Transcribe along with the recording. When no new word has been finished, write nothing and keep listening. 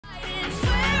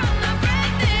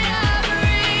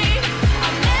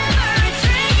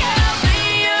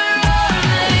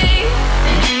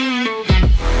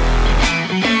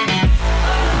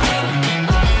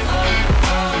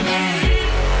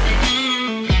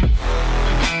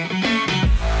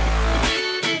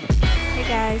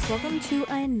Welcome to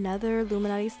another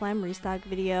Luminati slime restock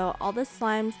video. All the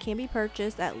slimes can be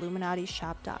purchased at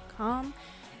luminatishop.com,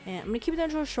 and I'm gonna keep the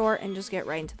intro short and just get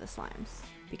right into the slimes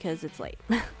because it's late.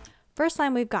 First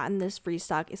slime we've gotten this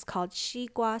restock is called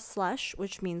Chigua Slush,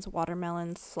 which means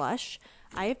watermelon slush.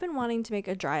 I have been wanting to make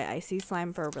a dry icy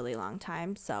slime for a really long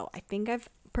time, so I think I've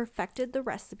perfected the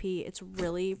recipe. It's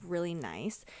really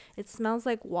nice. It smells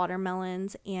like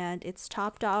watermelons, and it's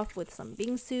topped off with some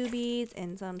bingsu beads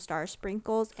and some star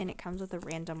sprinkles, and it comes with a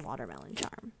random watermelon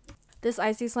charm. This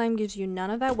icy slime gives you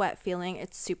none of that wet feeling.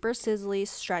 It's super sizzly,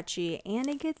 stretchy, and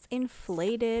it gets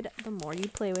inflated the more you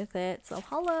play with it. So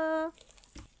holla!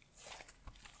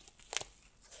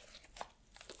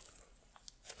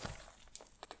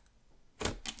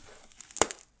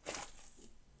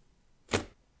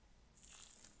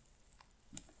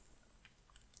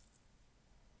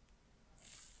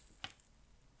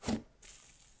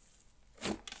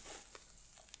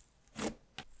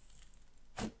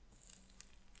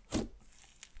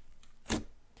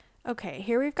 Okay,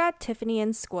 here we've got Tiffany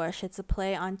and Squish. It's a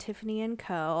play on Tiffany and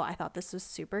Co. I thought this was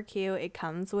super cute. It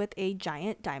comes with a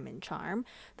giant diamond charm.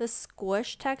 The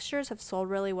squish textures have sold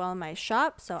really well in my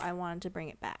shop, so I wanted to bring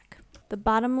it back. The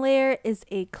bottom layer is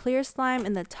a clear slime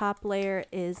and the top layer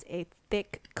is a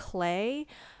thick clay.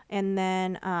 And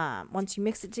then once you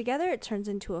mix it together, it turns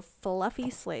into a fluffy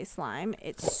sleigh slime.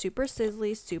 It's super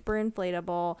sizzly, super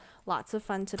inflatable, lots of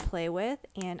fun to play with.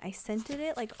 And I scented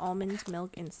it like almond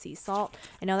milk and sea salt.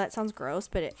 I know that sounds gross,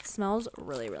 but it smells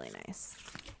really nice.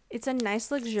 It's a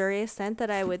nice luxurious scent that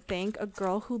I would think a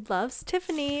girl who loves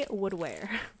Tiffany would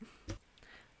wear.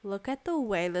 Look at the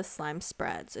way this slime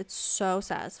spreads. It's so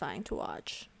satisfying to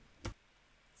watch.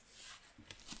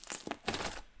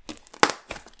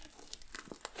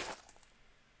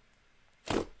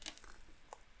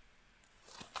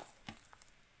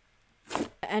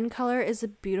 The end color is a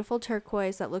beautiful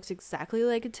turquoise that looks exactly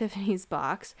like a Tiffany's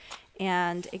box,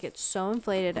 and it gets so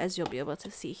inflated, as you'll be able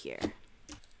to see here.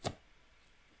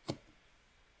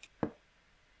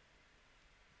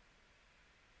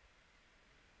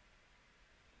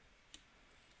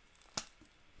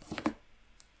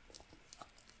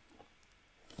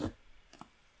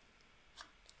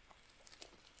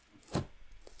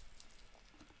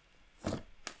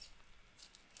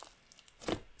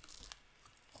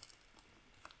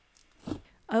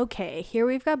 Okay, here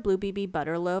we've got Blue BB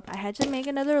Butter Loaf. I had to make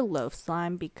another loaf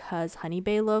slime because Honey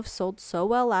Bay Loaf sold so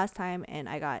well last time, and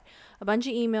I got a bunch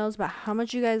of emails about how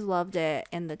much you guys loved it,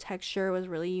 and the texture was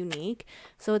really unique.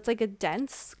 So it's like a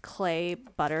dense clay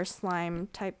butter slime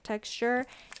type texture,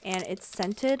 and it's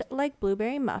scented like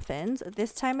blueberry muffins.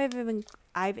 This time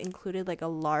I've included like a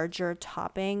larger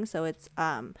topping, so it's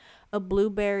a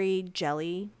blueberry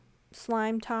jelly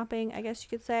slime topping, I guess you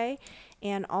could say,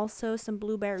 and also some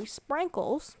blueberry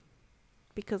sprinkles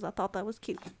because I thought that was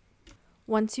cute.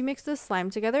 Once you mix this slime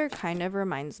together, it kind of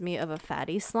reminds me of a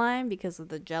fatty slime because of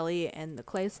the jelly and the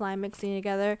clay slime mixing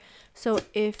together. So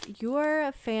if you're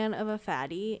a fan of a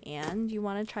fatty and you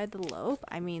want to try the loaf,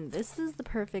 I mean, this is the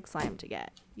perfect slime to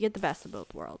get. You get the best of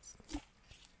both worlds.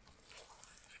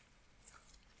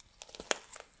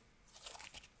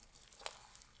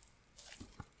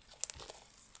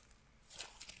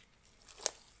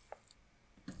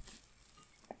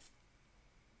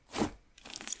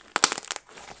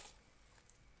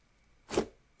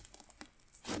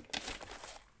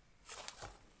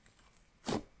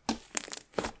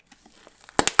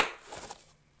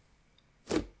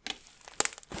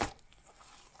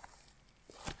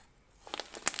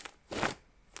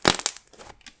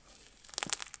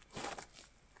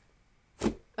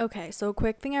 Okay, so a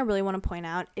quick thing I really want to point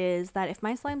out is that if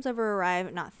my slimes ever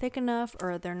arrive not thick enough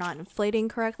or they're not inflating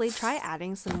correctly, try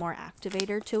adding some more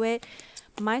activator to it.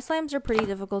 My slimes are pretty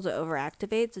difficult to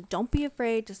overactivate, so don't be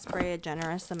afraid to spray a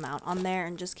generous amount on there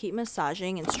and just keep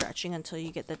massaging and stretching until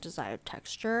you get the desired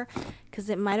texture, because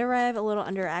it might arrive a little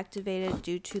underactivated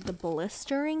due to the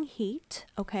blistering heat,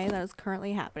 okay, that is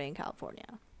currently happening in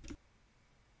California.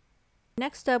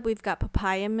 Next up, we've got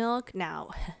papaya milk. Now,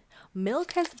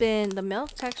 the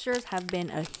milk textures have been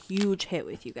a huge hit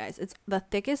with you guys. It's the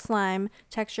thickest slime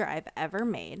texture I've ever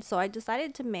made, so I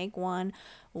decided to make one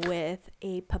with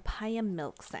a papaya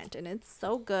milk scent, and it's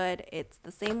so good. It's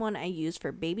the same one I use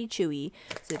for Baby Chewy,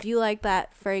 so if you like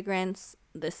that fragrance,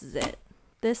 this is it.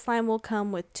 This slime will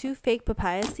come with 2 fake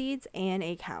papaya seeds and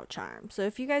a cow charm, so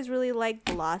if you guys really like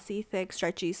glossy, thick,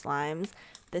 stretchy slimes,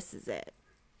 this is it.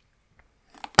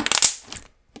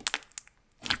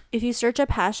 If you search up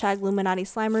hashtag Luminati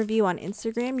slime review on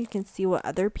Instagram, you can see what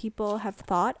other people have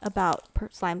thought about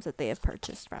slimes that they have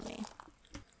purchased from me.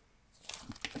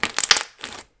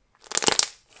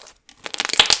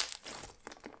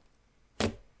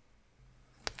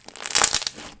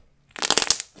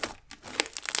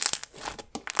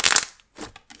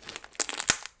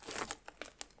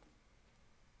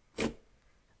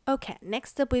 Okay,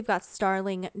 next up we've got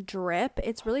Starling Drip.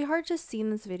 It's really hard to see in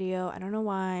this video. I don't know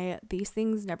why. These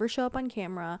things never show up on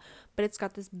camera, but it's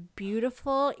got this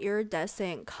beautiful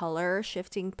iridescent color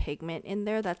shifting pigment in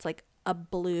there that's like a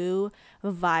blue,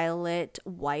 violet,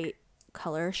 white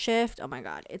color shift. Oh my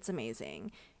god, it's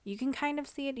amazing. You can kind of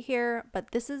see it here,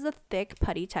 but this is a thick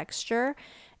putty texture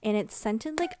and it's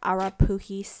scented like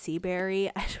Arapuhi sea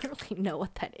berry. I don't really know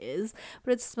what that is,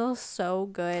 but it smells so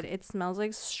good. It smells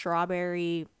like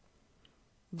strawberry,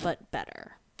 but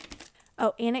better.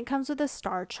 Oh, and it comes with a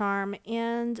star charm,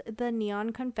 and the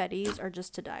neon confettis are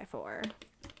just to die for.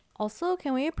 Also,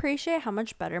 can we appreciate how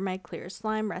much better my clear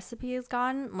slime recipe has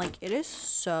gotten? Like, it is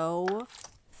so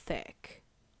thick.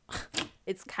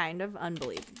 It's kind of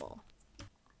unbelievable.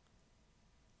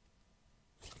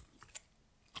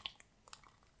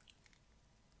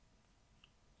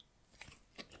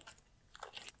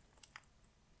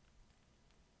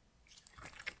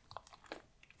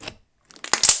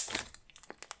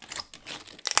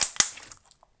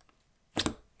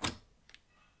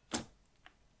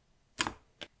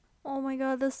 Oh my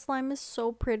god, this slime is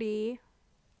so pretty.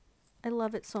 I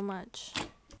love it so much.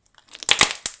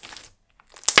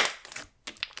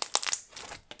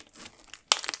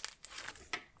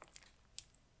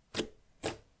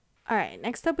 Alright,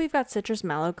 next up we've got Citrus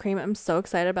Mallow Cream. I'm so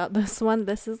excited about this one.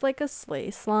 This is like a sleigh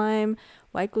slime,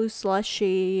 white glue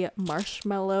slushy,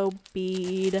 marshmallow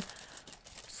bead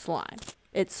slime.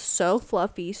 It's so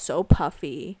fluffy, so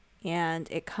puffy, and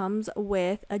it comes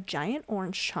with a giant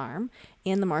orange charm,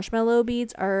 and the marshmallow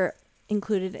beads are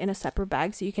included in a separate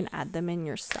bag so you can add them in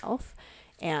yourself.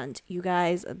 And you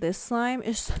guys, this slime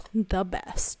is the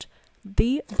best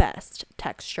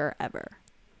texture ever.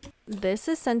 This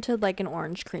is scented like an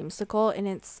orange creamsicle, and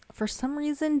it's, for some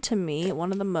reason, to me,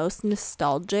 one of the most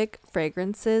nostalgic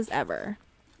fragrances ever.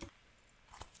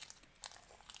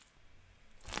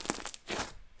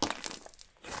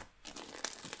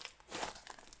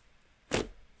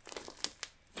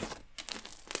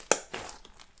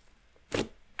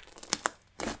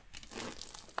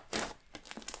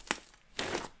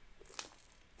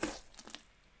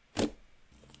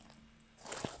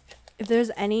 If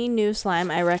there's any new slime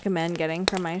I recommend getting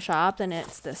from my shop, then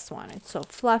it's this one. It's so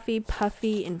fluffy,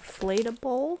 puffy,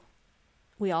 inflatable.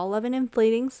 We all love an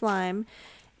inflating slime,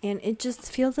 and it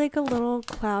just feels like a little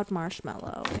cloud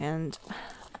marshmallow. And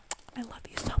I love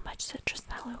you so much, Citrus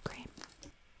Mallow Cream.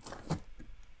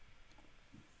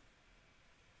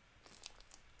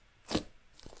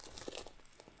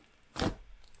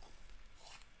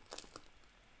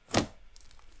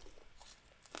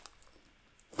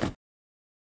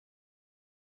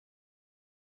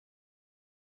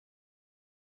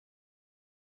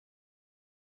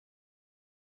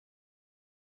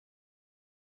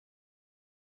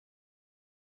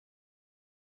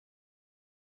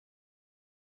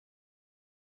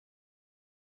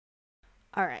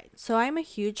 Alright, so I'm a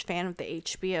huge fan of the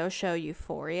HBO show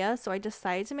Euphoria, so I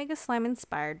decided to make a slime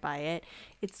inspired by it.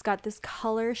 It's got this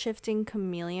color shifting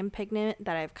chameleon pigment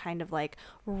that I've kind of like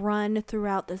run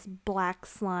throughout this black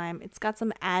slime. It's got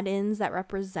some add-ins that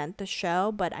represent the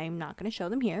show, but I'm not going to show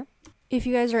them here. If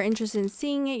you guys are interested in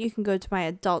seeing it, you can go to my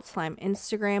adult slime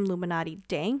Instagram, Luminati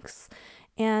Danks,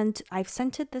 and I've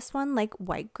scented this one like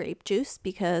white grape juice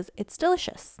because it's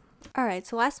delicious. Alright,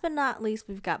 so last but not least,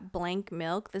 we've got Blank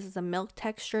Milk. This is a milk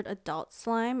textured adult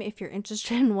slime. If you're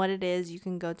interested in what it is, you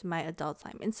can go to my adult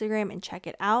slime Instagram and check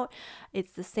it out.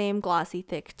 It's the same glossy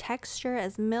thick texture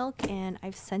as milk, and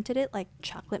I've scented it like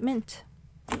chocolate mint.